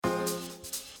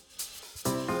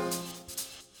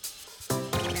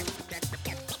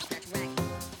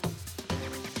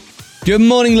Good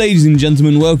morning, ladies and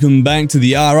gentlemen. Welcome back to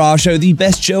the RR Show, the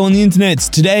best show on the internet.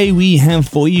 Today we have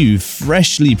for you,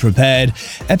 freshly prepared,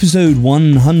 episode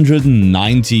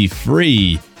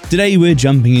 193. Today we're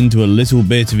jumping into a little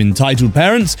bit of entitled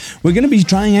parents. We're going to be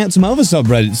trying out some other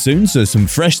subreddits soon, so some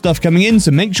fresh stuff coming in,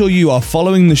 so make sure you are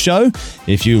following the show.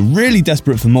 If you're really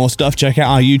desperate for more stuff, check out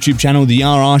our YouTube channel, The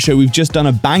RR Show. We've just done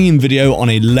a banging video on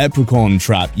a leprechaun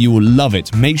trap. You will love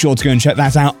it. Make sure to go and check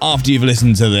that out after you've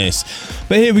listened to this.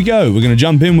 But here we go. We're going to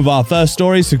jump in with our first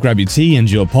story, so grab your tea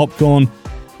and your popcorn.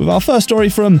 With our first story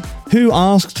from Who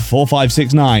Asked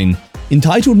 4569,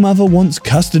 entitled Mother Wants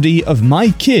Custody of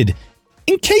My Kid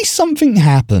in case something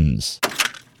happens.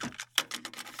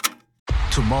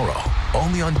 Tomorrow,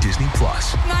 only on Disney+.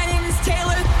 My name is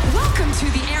Taylor. Welcome to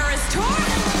the Eras Tour.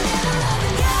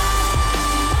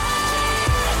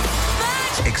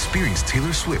 Experience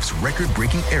Taylor Swift's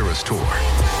record-breaking Eras Tour.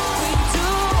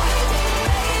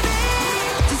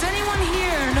 Does anyone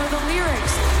here know the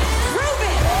lyrics?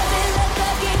 Ruben!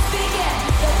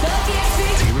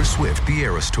 Taylor Swift The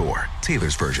Eras Tour,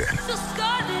 Taylor's version,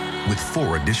 with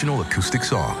 4 additional acoustic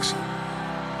songs.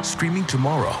 Streaming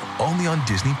tomorrow, only on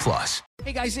Disney+.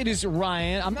 Hey guys, it is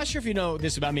Ryan. I'm not sure if you know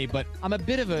this about me, but I'm a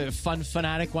bit of a fun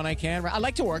fanatic when I can. I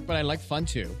like to work, but I like fun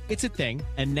too. It's a thing.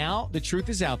 And now the truth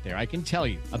is out there. I can tell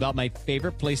you about my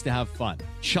favorite place to have fun.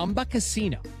 Chumba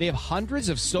Casino. They have hundreds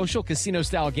of social casino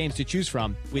style games to choose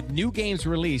from with new games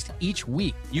released each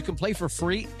week. You can play for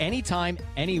free anytime,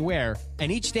 anywhere.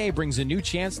 And each day brings a new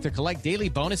chance to collect daily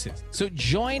bonuses. So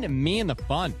join me in the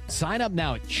fun. Sign up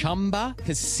now at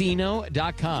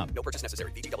ChumbaCasino.com. No purchase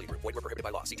necessary. VGW Group. Void where prohibited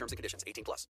by law. See terms and conditions.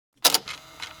 18+.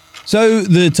 So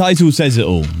the title says it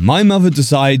all. My mother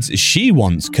decides she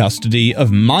wants custody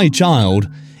of my child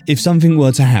if something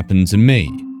were to happen to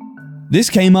me. This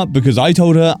came up because I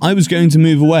told her I was going to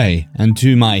move away and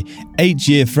to my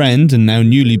 8-year friend and now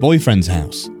newly boyfriend's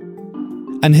house.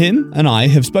 And him and I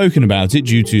have spoken about it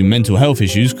due to mental health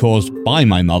issues caused by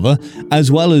my mother, as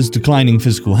well as declining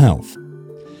physical health.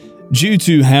 Due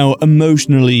to how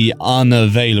emotionally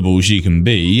unavailable she can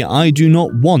be, I do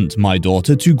not want my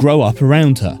daughter to grow up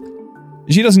around her.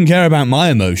 She doesn't care about my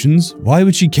emotions. Why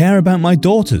would she care about my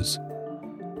daughter's?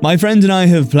 My friend and I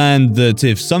have planned that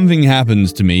if something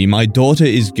happens to me, my daughter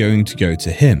is going to go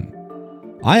to him.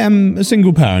 I am a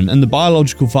single parent and the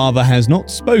biological father has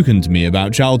not spoken to me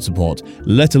about child support,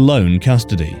 let alone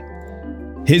custody.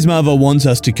 His mother wants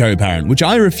us to co-parent, which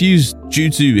I refuse due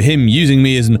to him using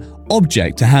me as an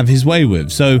object to have his way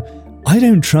with, so I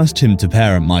don't trust him to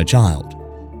parent my child.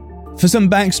 For some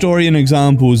backstory and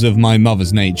examples of my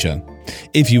mother's nature,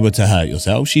 if you were to hurt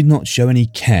yourself, she'd not show any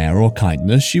care or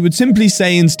kindness. She would simply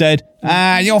say instead,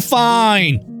 you're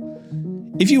fine.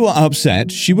 If you were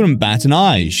upset, she wouldn't bat an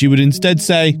eye. She would instead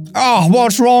say,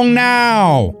 what's wrong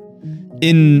now?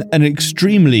 In an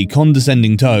extremely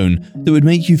condescending tone that would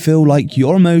make you feel like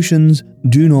your emotions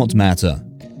do not matter.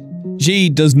 She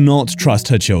does not trust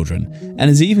her children and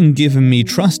has even given me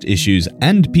trust issues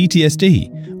and PTSD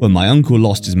when my uncle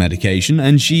lost his medication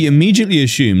and she immediately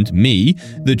assumed me,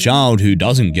 the child who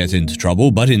doesn't get into trouble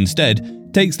but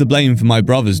instead takes the blame for my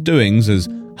brother's doings, as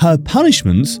her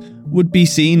punishments would be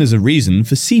seen as a reason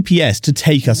for CPS to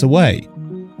take us away.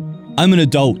 I'm an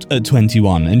adult at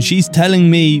 21 and she's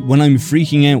telling me when I'm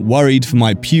freaking out worried for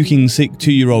my puking sick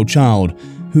 2-year-old child,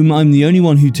 whom I'm the only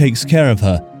one who takes care of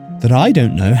her, that I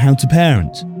don't know how to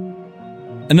parent.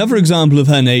 Another example of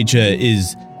her nature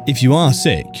is, if you are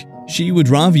sick, she would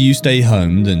rather you stay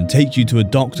home than take you to a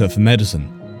doctor for medicine.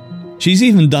 She's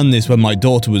even done this when my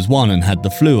daughter was 1 and had the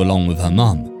flu along with her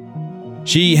mum.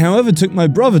 She, however, took my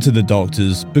brother to the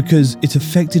doctors because it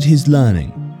affected his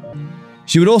learning.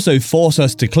 She would also force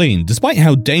us to clean, despite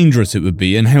how dangerous it would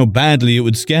be and how badly it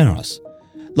would scare us.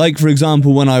 Like, for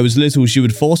example, when I was little, she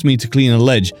would force me to clean a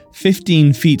ledge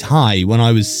 15 feet high when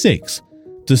I was 6,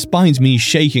 despite me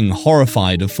shaking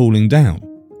horrified of falling down.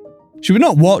 She would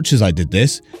not watch as I did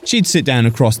this. She'd sit down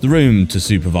across the room to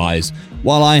supervise,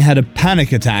 while I had a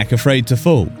panic attack afraid to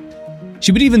fall.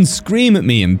 She would even scream at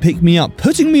me and pick me up,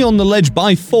 putting me on the ledge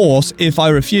by force if I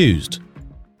refused.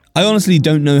 I honestly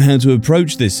don't know how to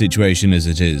approach this situation as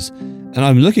it is, and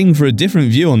I'm looking for a different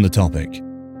view on the topic.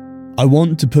 I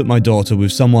want to put my daughter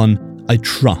with someone I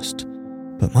trust,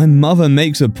 but my mother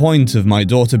makes a point of my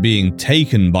daughter being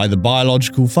taken by the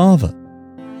biological father.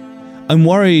 I'm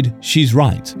worried she's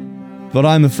right, but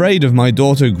I'm afraid of my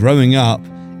daughter growing up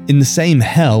in the same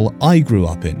hell I grew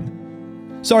up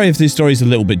in. Sorry if this story's a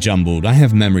little bit jumbled, I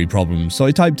have memory problems, so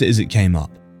I typed it as it came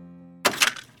up.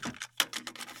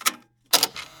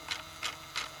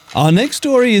 Our next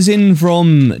story is in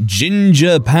from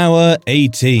Ginger Power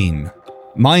 18.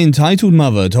 My entitled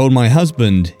mother told my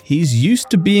husband he's used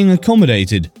to being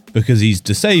accommodated because he's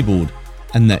disabled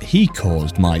and that he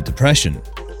caused my depression.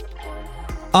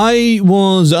 I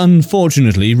was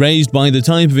unfortunately raised by the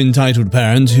type of entitled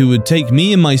parent who would take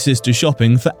me and my sister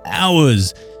shopping for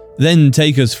hours, then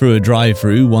take us through a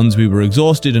drive-thru once we were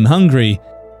exhausted and hungry,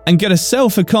 and get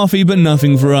herself a coffee but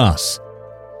nothing for us.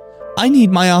 I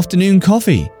need my afternoon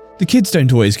coffee. The kids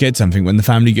don't always get something when the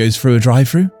family goes through a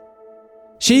drive-thru.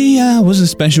 She was a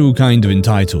special kind of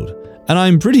entitled, and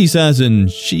I'm pretty certain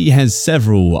she has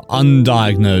several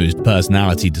undiagnosed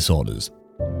personality disorders.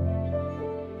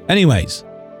 Anyways,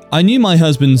 I knew my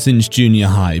husband since junior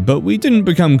high, but we didn't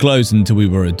become close until we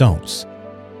were adults.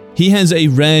 He has a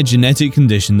rare genetic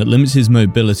condition that limits his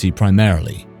mobility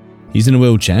primarily. He's in a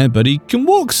wheelchair, but he can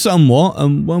walk somewhat,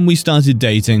 and when we started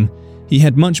dating, he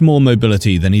had much more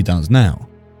mobility than he does now.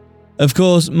 Of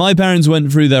course, my parents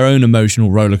went through their own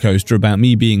emotional rollercoaster about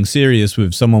me being serious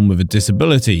with someone with a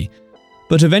disability,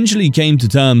 but eventually came to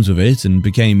terms with it and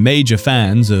became major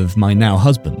fans of my now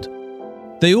husband.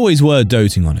 They always were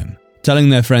doting on him, telling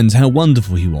their friends how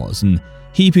wonderful he was and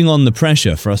heaping on the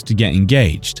pressure for us to get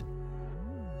engaged.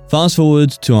 Fast forward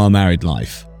to our married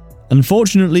life.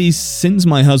 Unfortunately, since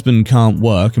my husband can't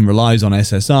work and relies on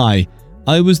SSI,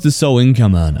 I was the sole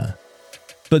income earner.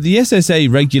 But the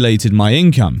SSA regulated my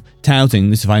income, touting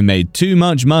that if I made too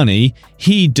much money,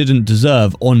 he didn't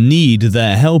deserve or need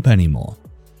their help anymore.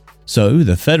 So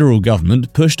the federal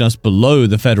government pushed us below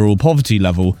the federal poverty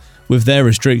level with their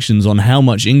restrictions on how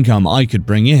much income I could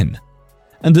bring in.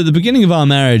 And at the beginning of our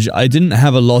marriage, I didn't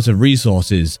have a lot of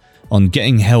resources on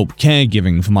getting help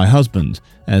caregiving for my husband,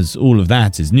 as all of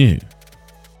that is new.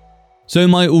 So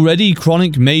my already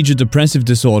chronic major depressive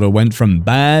disorder went from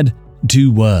bad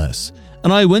to worse,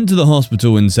 and I went to the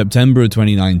hospital in September of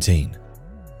 2019.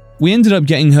 We ended up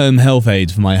getting home health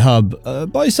aid for my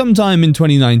hub by sometime in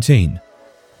 2019.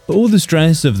 But all the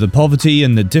stress of the poverty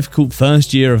and the difficult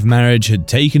first year of marriage had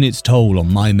taken its toll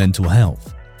on my mental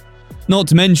health. Not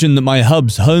to mention that my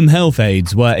hub's home health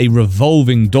aides were a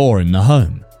revolving door in the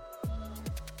home.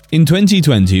 In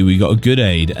 2020, we got a good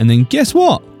aid, and then guess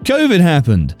what? COVID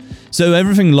happened, so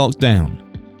everything locked down.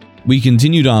 We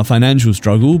continued our financial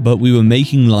struggle, but we were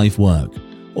making life work.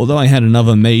 Although I had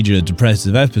another major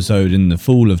depressive episode in the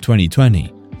fall of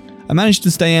 2020, I managed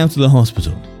to stay out of the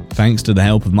hospital, thanks to the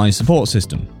help of my support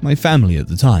system, my family at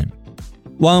the time.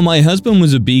 While my husband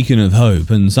was a beacon of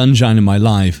hope and sunshine in my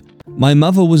life, my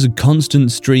mother was a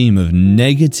constant stream of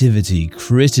negativity,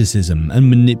 criticism, and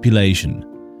manipulation.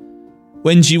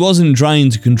 When she wasn't trying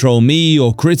to control me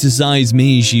or criticize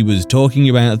me, she was talking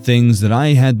about things that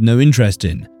I had no interest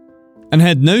in, and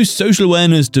had no social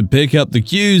awareness to pick up the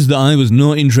cues that I was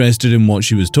not interested in what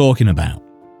she was talking about.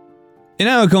 In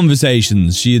our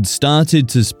conversations, she had started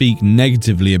to speak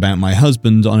negatively about my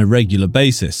husband on a regular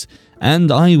basis,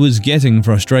 and I was getting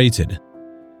frustrated.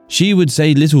 She would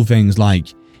say little things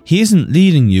like, "He isn't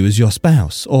leading you as your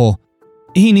spouse," or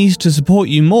 "He needs to support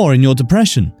you more in your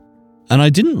depression," and I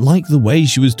didn't like the way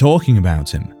she was talking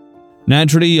about him.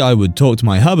 Naturally, I would talk to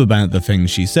my hub about the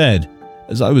things she said,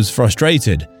 as I was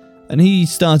frustrated, and he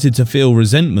started to feel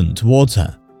resentment towards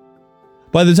her.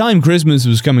 By the time Christmas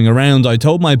was coming around, I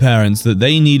told my parents that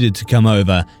they needed to come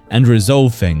over and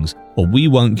resolve things, or we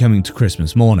weren't coming to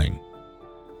Christmas morning.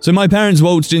 So my parents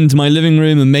waltzed into my living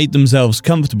room and made themselves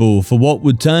comfortable for what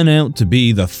would turn out to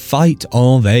be the fight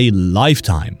of a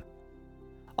lifetime.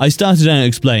 I started out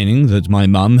explaining that my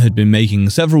mum had been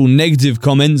making several negative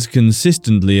comments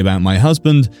consistently about my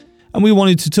husband, and we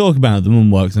wanted to talk about them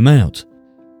and work them out.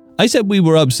 I said we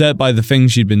were upset by the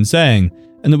things she'd been saying,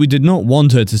 and that we did not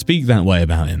want her to speak that way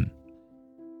about him.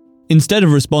 Instead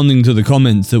of responding to the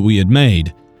comments that we had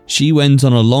made, she went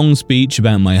on a long speech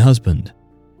about my husband.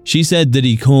 She said that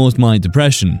he caused my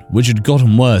depression, which had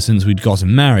gotten worse since we'd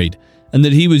gotten married, and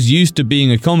that he was used to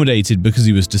being accommodated because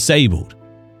he was disabled.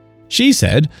 She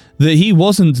said that he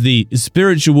wasn't the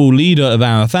spiritual leader of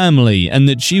our family and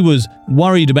that she was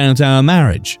worried about our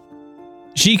marriage.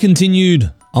 She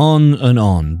continued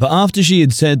on, but after she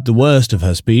had said the worst of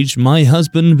her speech, my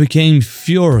husband became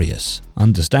furious,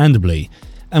 understandably,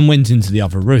 and went into the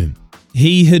other room.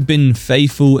 He had been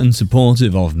faithful and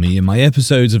supportive of me in my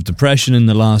episodes of depression in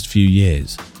the last few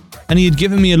years, and he had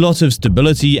given me a lot of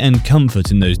stability and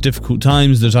comfort in those difficult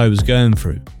times that I was going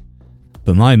through.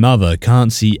 But my mother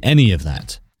can't see any of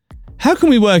that. "How can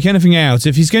we work anything out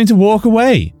if he's going to walk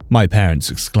away?" my parents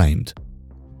exclaimed.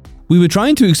 "We were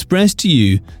trying to express to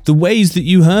you the ways that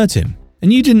you hurt him,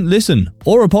 and you didn't listen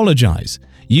or apologize.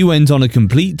 You went on a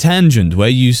complete tangent where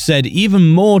you said even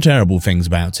more terrible things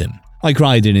about him," I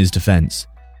cried in his defense.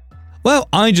 Well,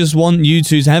 I just want you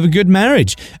two to have a good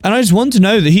marriage, and I just want to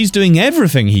know that he's doing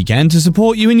everything he can to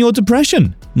support you in your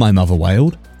depression, my mother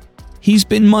wailed. He's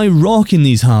been my rock in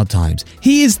these hard times.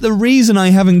 He is the reason I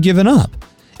haven't given up.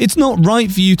 It's not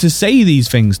right for you to say these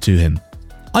things to him.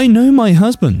 I know my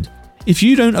husband. If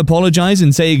you don't apologize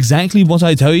and say exactly what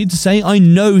I tell you to say, I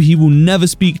know he will never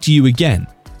speak to you again.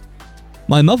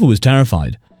 My mother was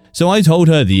terrified, so I told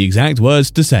her the exact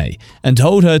words to say, and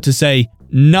told her to say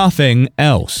nothing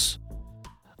else.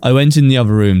 I went in the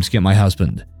other room to get my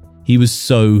husband. He was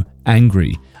so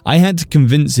angry. I had to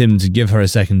convince him to give her a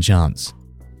second chance.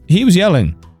 He was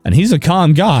yelling, and he's a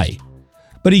calm guy.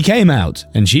 But he came out,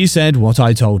 and she said what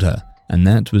I told her, and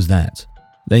that was that.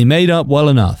 They made up well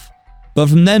enough. But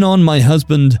from then on, my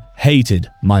husband hated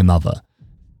my mother.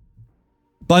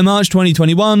 By March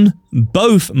 2021,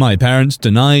 both my parents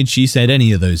denied she said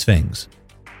any of those things.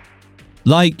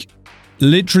 Like,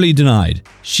 literally denied.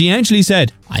 She actually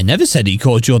said, I never said he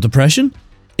caused your depression.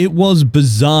 It was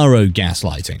bizarro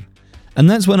gaslighting. And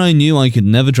that's when I knew I could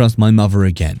never trust my mother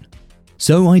again.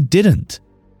 So I didn't.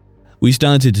 We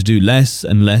started to do less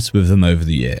and less with them over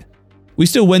the year. We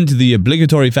still went to the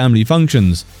obligatory family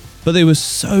functions, but they were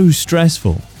so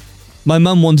stressful. My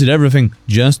mum wanted everything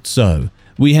just so.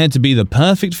 We had to be the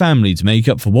perfect family to make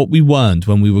up for what we weren't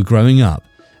when we were growing up,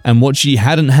 and what she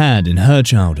hadn't had in her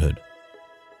childhood.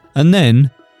 And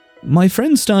then, my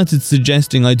friends started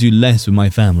suggesting I do less with my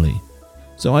family,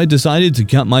 so I decided to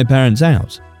cut my parents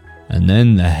out, and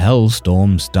then the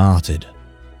hellstorm started.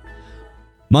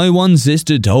 My one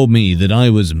sister told me that I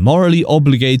was morally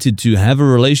obligated to have a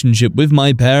relationship with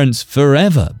my parents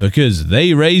forever because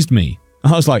they raised me.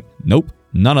 I was like, nope,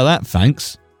 none of that,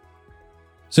 thanks.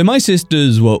 So my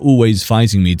sisters were always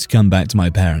fighting me to come back to my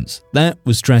parents. That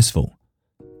was stressful.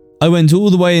 I went all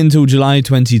the way until July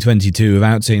 2022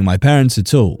 without seeing my parents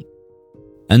at all.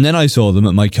 And then I saw them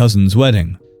at my cousin's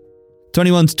wedding.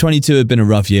 21 to 22 had been a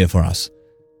rough year for us.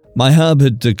 My hub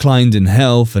had declined in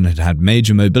health and had had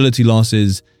major mobility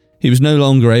losses. He was no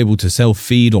longer able to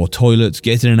self-feed or toilet,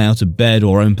 get in and out of bed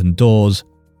or open doors,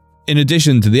 in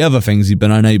addition to the other things he'd been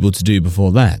unable to do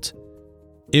before that.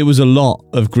 It was a lot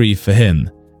of grief for him,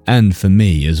 and for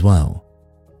me as well.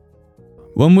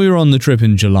 When we were on the trip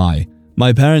in July,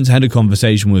 my parents had a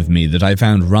conversation with me that I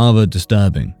found rather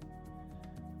disturbing.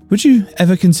 Would you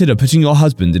ever consider putting your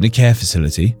husband in a care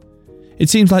facility? It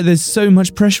seems like there's so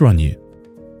much pressure on you.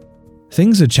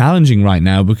 Things are challenging right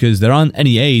now because there aren't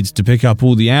any aides to pick up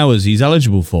all the hours he's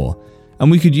eligible for,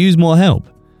 and we could use more help.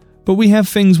 But we have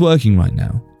things working right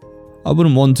now. I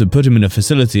wouldn't want to put him in a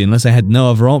facility unless I had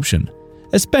no other option,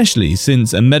 especially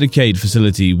since a Medicaid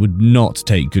facility would not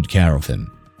take good care of him.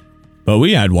 But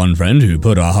we had one friend who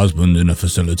put her husband in a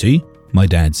facility, my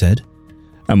dad said.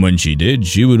 And when she did,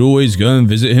 she would always go and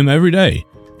visit him every day.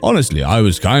 Honestly, I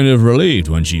was kind of relieved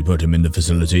when she put him in the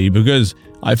facility because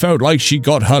I felt like she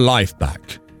got her life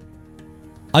back.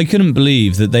 I couldn't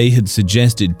believe that they had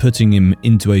suggested putting him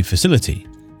into a facility.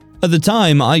 At the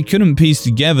time, I couldn't piece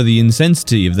together the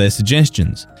intensity of their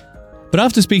suggestions. But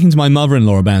after speaking to my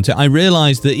mother-in-law about it, I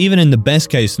realized that even in the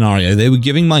best-case scenario, they were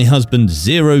giving my husband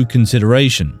zero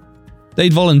consideration.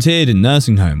 They'd volunteered in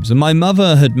nursing homes, and my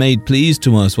mother had made pleas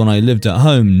to us when I lived at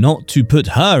home not to put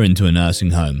her into a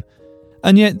nursing home.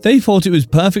 And yet they thought it was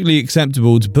perfectly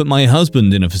acceptable to put my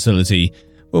husband in a facility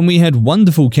when we had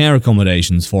wonderful care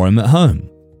accommodations for him at home.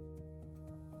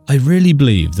 I really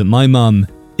believe that my mum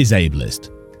is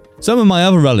ableist. Some of my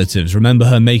other relatives remember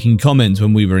her making comments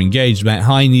when we were engaged about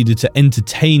how I needed to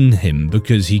entertain him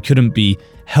because he couldn't be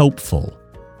helpful.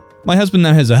 My husband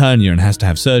now has a hernia and has to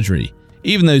have surgery,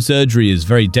 even though surgery is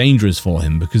very dangerous for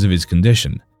him because of his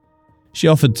condition. She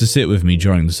offered to sit with me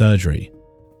during the surgery.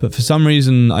 But for some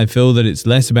reason, I feel that it's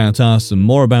less about us and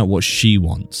more about what she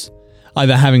wants.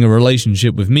 Either having a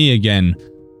relationship with me again,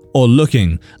 or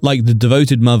looking like the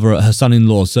devoted mother at her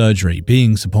son-in-law's surgery,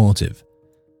 being supportive.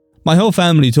 My whole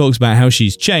family talks about how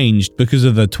she's changed because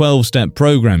of the 12-step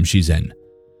program she's in.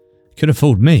 Could have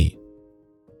fooled me.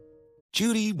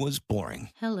 Judy was boring.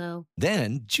 Hello.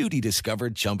 Then Judy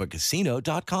discovered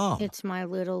ChumbaCasino.com. It's my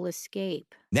little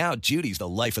escape. Now Judy's the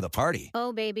life of the party.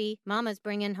 Oh, baby, mama's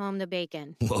bringing home the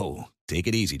bacon. Whoa, take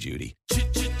it easy, Judy.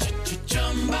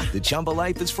 The Chumba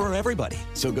life is for everybody.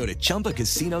 So go to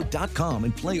ChumbaCasino.com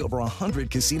and play over 100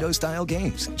 casino-style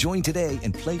games. Join today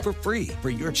and play for free for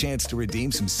your chance to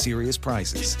redeem some serious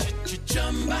prizes.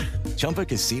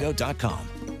 ChumbaCasino.com.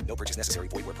 No purchase necessary.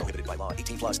 Void where prohibited by law.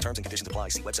 18 plus terms and conditions apply.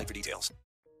 See website for details.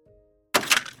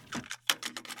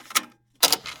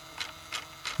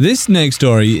 This next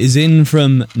story is in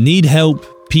from Need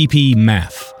Help PP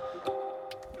Math.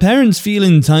 Parents feel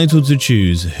entitled to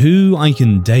choose who I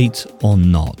can date or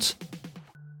not.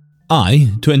 I,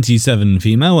 27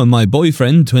 female, and my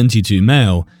boyfriend, 22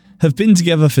 male, have been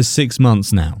together for 6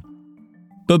 months now.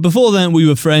 But before that, we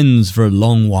were friends for a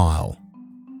long while.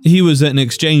 He was at an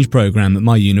exchange program at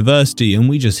my university and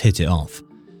we just hit it off.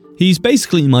 He's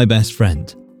basically my best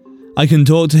friend. I can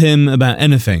talk to him about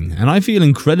anything and I feel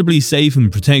incredibly safe and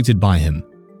protected by him.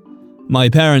 My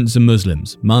parents are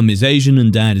Muslims, mum is Asian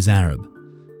and dad is Arab.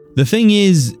 The thing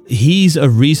is, he's a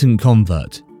recent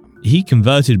convert. He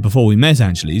converted before we met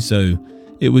actually, so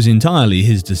it was entirely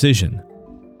his decision.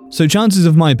 So chances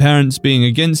of my parents being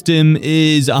against him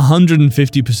is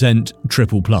 150%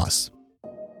 triple plus.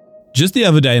 Just the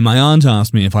other day, my aunt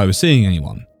asked me if I was seeing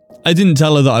anyone. I didn't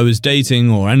tell her that I was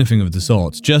dating or anything of the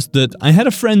sort, just that I had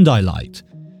a friend I liked.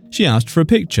 She asked for a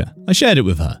picture. I shared it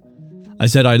with her. I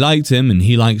said I liked him and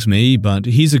he likes me, but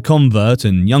he's a convert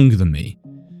and younger than me.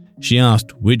 She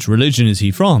asked, which religion is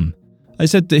he from? I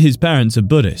said that his parents are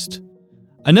Buddhist.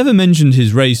 I never mentioned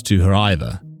his race to her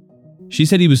either. She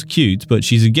said he was cute, but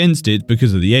she's against it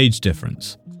because of the age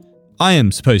difference. I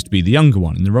am supposed to be the younger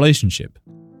one in the relationship.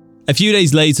 A few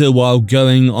days later, while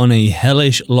going on a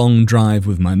hellish long drive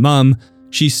with my mum,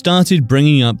 she started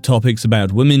bringing up topics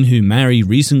about women who marry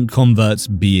recent converts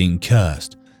being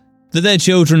cursed. That their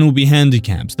children will be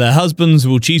handicapped, their husbands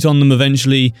will cheat on them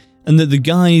eventually, and that the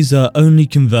guys are only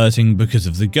converting because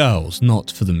of the girls,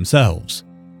 not for themselves.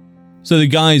 So the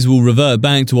guys will revert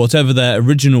back to whatever their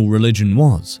original religion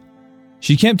was.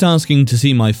 She kept asking to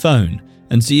see my phone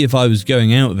and see if I was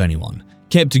going out with anyone,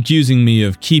 kept accusing me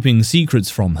of keeping secrets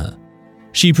from her.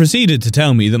 She proceeded to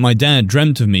tell me that my dad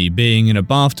dreamt of me being in a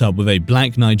bathtub with a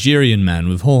black Nigerian man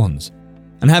with horns,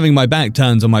 and having my back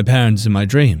turned on my parents in my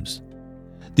dreams.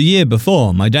 The year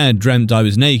before, my dad dreamt I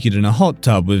was naked in a hot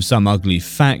tub with some ugly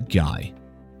fat guy.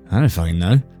 I don't fucking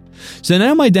know. So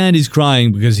now my dad is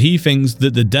crying because he thinks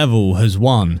that the devil has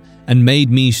won and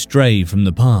made me stray from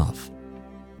the path.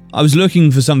 I was looking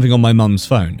for something on my mum's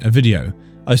phone, a video.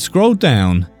 I scrolled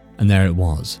down and there it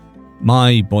was.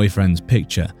 My boyfriend's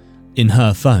picture, in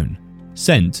her phone,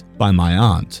 sent by my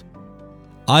aunt.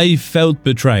 I felt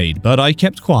betrayed, but I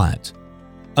kept quiet.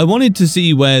 I wanted to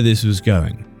see where this was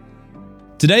going.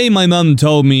 Today my mum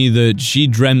told me that she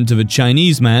dreamt of a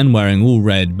Chinese man wearing all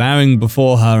red, bowing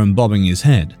before her and bobbing his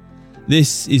head.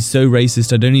 This is so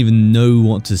racist I don't even know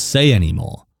what to say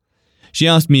anymore. She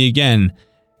asked me again,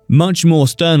 much more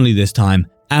sternly this time,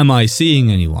 am I seeing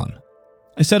anyone?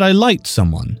 I said I liked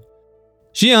someone.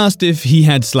 She asked if he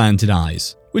had slanted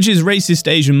eyes, which is racist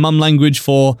Asian mum language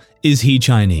for, is he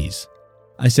Chinese?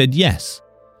 I said yes.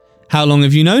 How long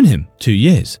have you known him? 2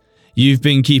 years. You've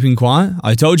been keeping quiet?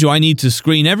 I told you I need to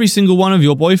screen every single one of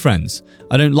your boyfriends.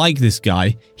 I don't like this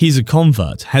guy. He's a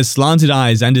convert, has slanted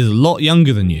eyes and is a lot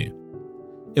younger than you.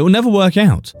 It will never work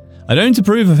out. I don't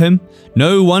approve of him.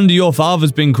 No wonder your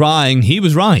father's been crying. He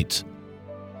was right.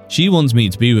 She wants me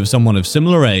to be with someone of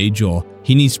similar age, or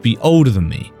he needs to be older than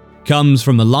me. Comes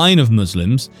from a line of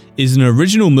Muslims, is an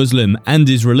original Muslim and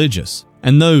is religious.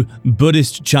 And no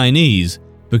Buddhist Chinese,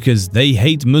 because they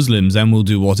hate Muslims and will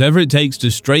do whatever it takes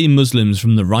to stray Muslims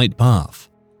from the right path.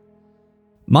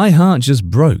 My heart just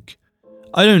broke.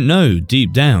 I don't know,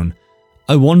 deep down,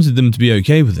 I wanted them to be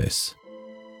okay with this.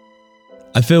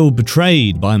 I feel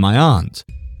betrayed by my aunt.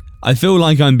 I feel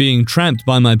like I'm being trapped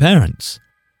by my parents.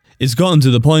 It's gotten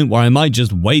to the point where I might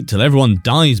just wait till everyone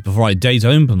dies before I date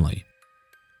openly.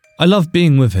 I love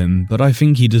being with him, but I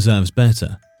think he deserves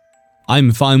better.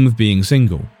 I'm fine with being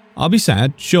single. I'll be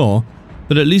sad, sure,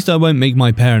 but at least I won't make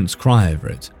my parents cry over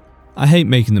it. I hate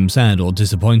making them sad or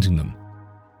disappointing them.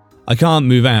 I can't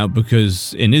move out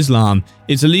because, in Islam,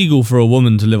 it's illegal for a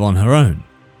woman to live on her own.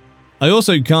 I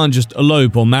also can't just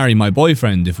elope or marry my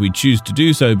boyfriend if we choose to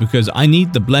do so because I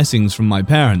need the blessings from my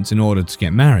parents in order to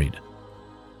get married.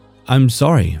 I'm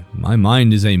sorry, my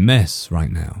mind is a mess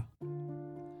right now.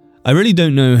 I really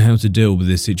don't know how to deal with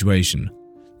this situation.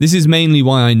 This is mainly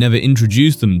why I never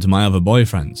introduced them to my other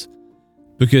boyfriends.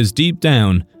 Because deep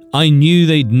down, I knew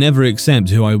they'd never accept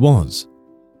who I was.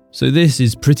 So this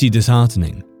is pretty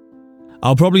disheartening.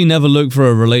 I'll probably never look for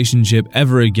a relationship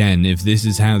ever again if this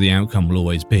is how the outcome will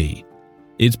always be.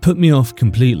 It's put me off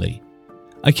completely.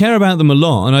 I care about them a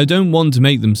lot and I don't want to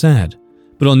make them sad.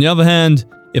 But on the other hand,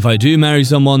 if I do marry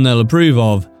someone they'll approve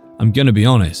of, I'm gonna be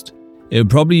honest, it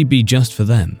would probably be just for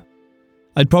them.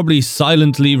 I'd probably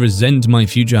silently resent my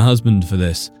future husband for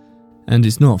this, and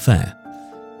it's not fair.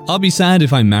 I'll be sad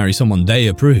if I marry someone they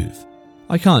approve.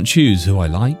 I can't choose who I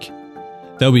like.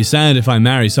 They'll be sad if I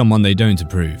marry someone they don't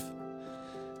approve.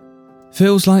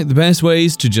 Feels like the best way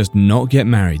is to just not get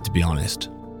married, to be honest.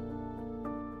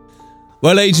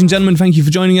 Well, ladies and gentlemen, thank you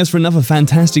for joining us for another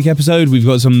fantastic episode. We've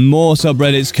got some more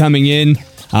subreddits coming in.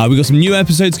 We've got some new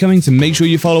episodes coming, so make sure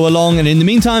you follow along. And in the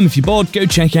meantime, if you're bored, go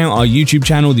check out our YouTube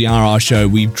channel, The RR Show.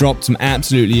 We've dropped some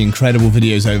absolutely incredible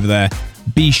videos over there.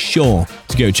 Be sure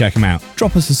to go check them out.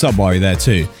 Drop us a sub while you're there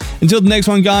too. Until the next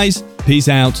one, guys, peace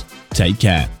out. Take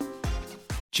care.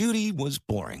 Judy was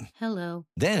boring. Hello.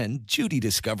 Then Judy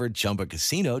discovered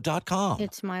ChumbaCasino.com.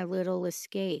 It's my little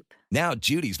escape. Now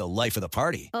Judy's the life of the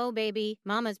party. Oh, baby,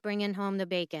 mama's bringing home the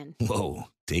bacon. Whoa,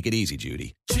 take it easy,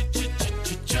 Judy.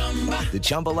 The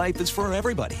Chumba life is for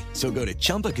everybody. So go to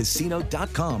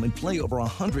ChumbaCasino.com and play over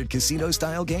 100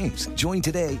 casino-style games. Join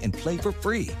today and play for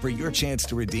free for your chance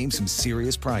to redeem some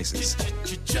serious prizes.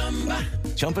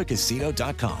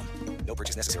 ChumbaCasino.com. No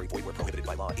purchase necessary. Void where prohibited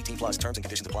by law. 18 plus terms and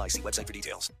conditions apply. See website for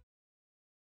details.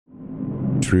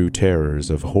 True terrors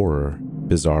of horror,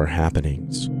 bizarre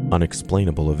happenings,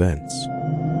 unexplainable events.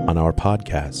 On our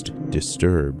podcast,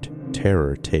 Disturbed,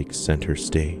 terror takes center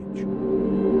stage.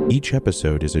 Each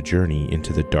episode is a journey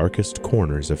into the darkest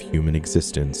corners of human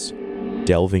existence,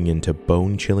 delving into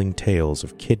bone-chilling tales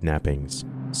of kidnappings,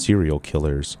 serial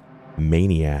killers,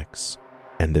 maniacs,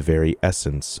 and the very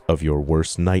essence of your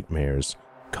worst nightmares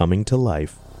coming to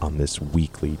life on this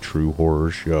weekly true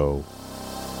horror show.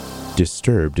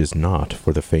 Disturbed is not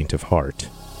for the faint of heart.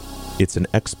 It's an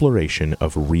exploration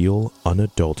of real,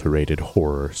 unadulterated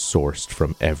horror sourced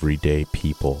from everyday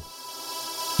people.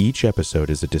 Each episode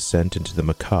is a descent into the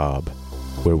macabre,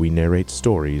 where we narrate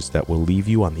stories that will leave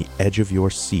you on the edge of your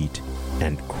seat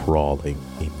and crawling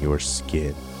in your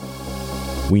skin.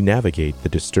 We navigate the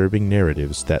disturbing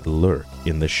narratives that lurk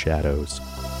in the shadows,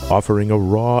 offering a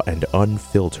raw and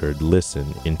unfiltered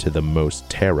listen into the most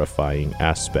terrifying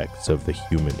aspects of the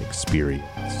human experience.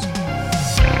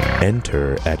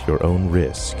 Enter at your own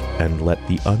risk and let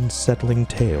the unsettling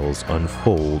tales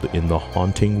unfold in the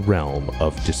haunting realm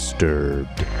of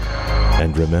Disturbed.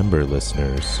 And remember,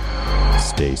 listeners,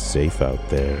 stay safe out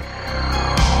there.